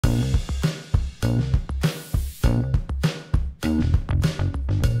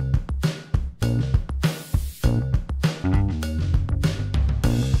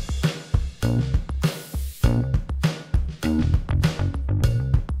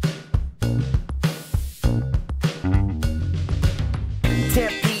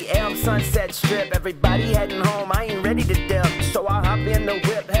Sunset Strip. Everybody heading home, I ain't ready to dip. So I hop in the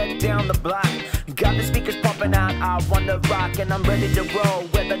whip, head down the block. Got the speakers pumping out, I wanna rock. And I'm ready to roll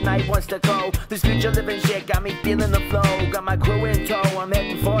where the night wants to go. This future living shit got me feeling the flow. Got my crew in tow, I'm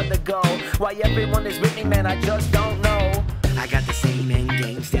heading for the goal. Why everyone is with me, man, I just don't know. I got the same end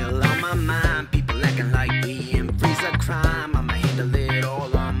game still on my mind. People acting like being free's a crime. I'ma handle it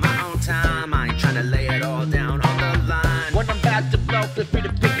all on my own time. I ain't tryna lay it all down on the line. When I'm about to blow, feel free to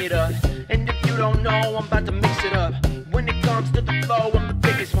pick it up. And if you don't know, I'm about to mix it up. When it comes to the flow, I'm the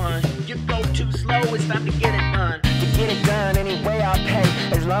biggest one. You go too slow, it's time to get it done. To get it done any way I'll pay,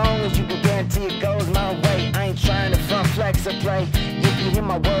 as long as you can guarantee it goes my way. I ain't trying to front, flex, or play. If you hear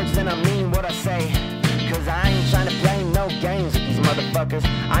my words, then I mean what I say. Cause I ain't trying to play no games with these motherfuckers.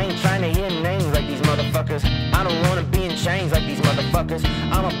 I ain't trying to hear names like these motherfuckers. I don't wanna be in chains like these motherfuckers.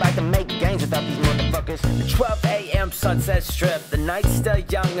 I'm about to make gains without these motherfuckers. 12 a.m. Sunset Strip. The night's still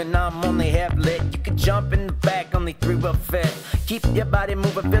young and I'm only half lit. You can jump in the back, only 3 will fit. Keep your body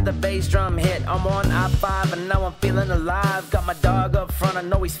moving, feel the bass drum hit. I'm on I-5 and now I'm feeling alive. Got my dog up front, I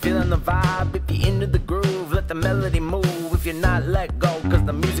know he's feeling the vibe. If you're into the groove, let the melody move. If you're not, let go, cause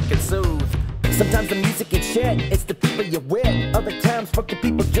the music can soothe. Sometimes the music is shit, it's the people you're with. Other times, fuck the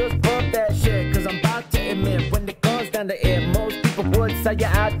people, just bump that shit. Cause I'm about to admit, when it goes down the air, most people would sell you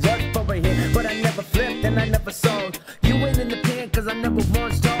out just for a hit. But I never flipped and I never sold. You ain't in the pen, cause I never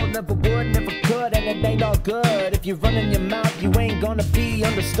once told. Never would, never could, and it ain't all good. If you run in your mouth, you ain't gonna be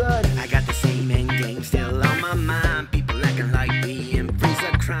understood. I got the same end game still on my mind. People acting like being free's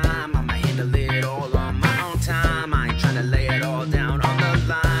a crime. I'ma handle it all on my own time. I ain't tryna lay it all down on the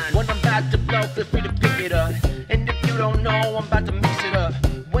line. When I'm about to blow, feel free to pick it up. And if you don't know, I'm about to mix it up.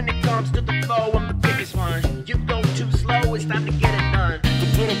 When it comes to the flow, I'm the biggest one. You go too slow, it's time to get it done. To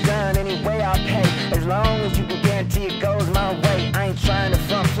get it done any way I'll pay, as long as you can guarantee it goes my way. I ain't trying to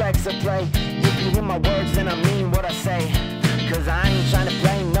front, flex, or play. If you hear my words, then I mean what I say. Cause I ain't trying to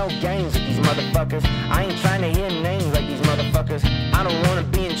play no games with these motherfuckers. I ain't trying to hear names like these motherfuckers. I don't wanna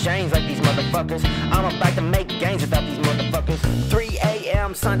be in chains like these motherfuckers. I'm about to make gains without these motherfuckers. 3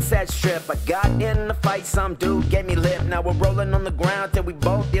 a.m. Sunset Strip. I got in the fight, some dude gave me lip. Now we're rolling on the ground till we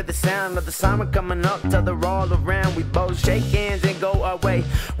both hear the sound of the siren coming up till they're all around. We both shake hands and go our way.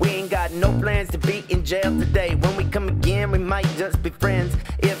 We ain't got no plans to be in jail today. When we come again, we might just be friends.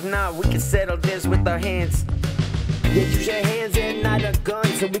 If not, we can settle this with our hands. Yeah, use your hands and not a gun,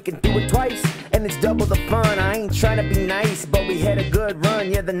 so we can do it twice, and it's double the fun. I ain't trying to be nice, but we had a good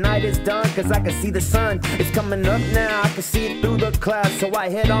run. Yeah, the night is done, cause I can see the sun. It's coming up now, I can see it through the clouds. So I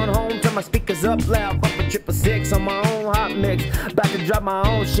head on home, turn my speakers up loud. Bump a 666 on my own hot mix. About to drop my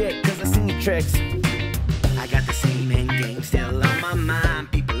own shit, cause I seen your tricks. I got the same end game still on my mind.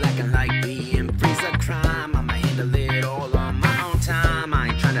 People acting like being free's a crime. I'ma handle it all on my own time. I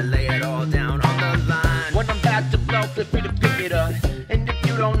ain't tryna lay it all down on the line. When I'm about to blow, feel free to pick it up. And if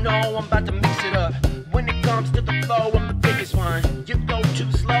you don't know, I'm about to mix it up. When it comes to the flow, I'm the biggest one. You go too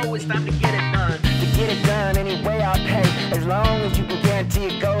slow, it's time to get it done. To get it done any way I'll pay, as long as you can guarantee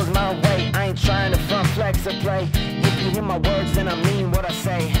it goes my way. I ain't trying to front, flex, or play. If you hear my words, then I mean what I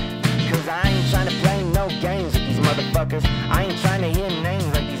say. Cause I ain't trying to play no games with these motherfuckers. I ain't trying to hear names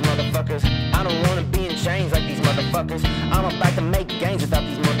like these motherfuckers. I don't wanna be in chains like these motherfuckers. I'm about to make gains without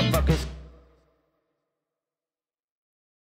these motherfuckers.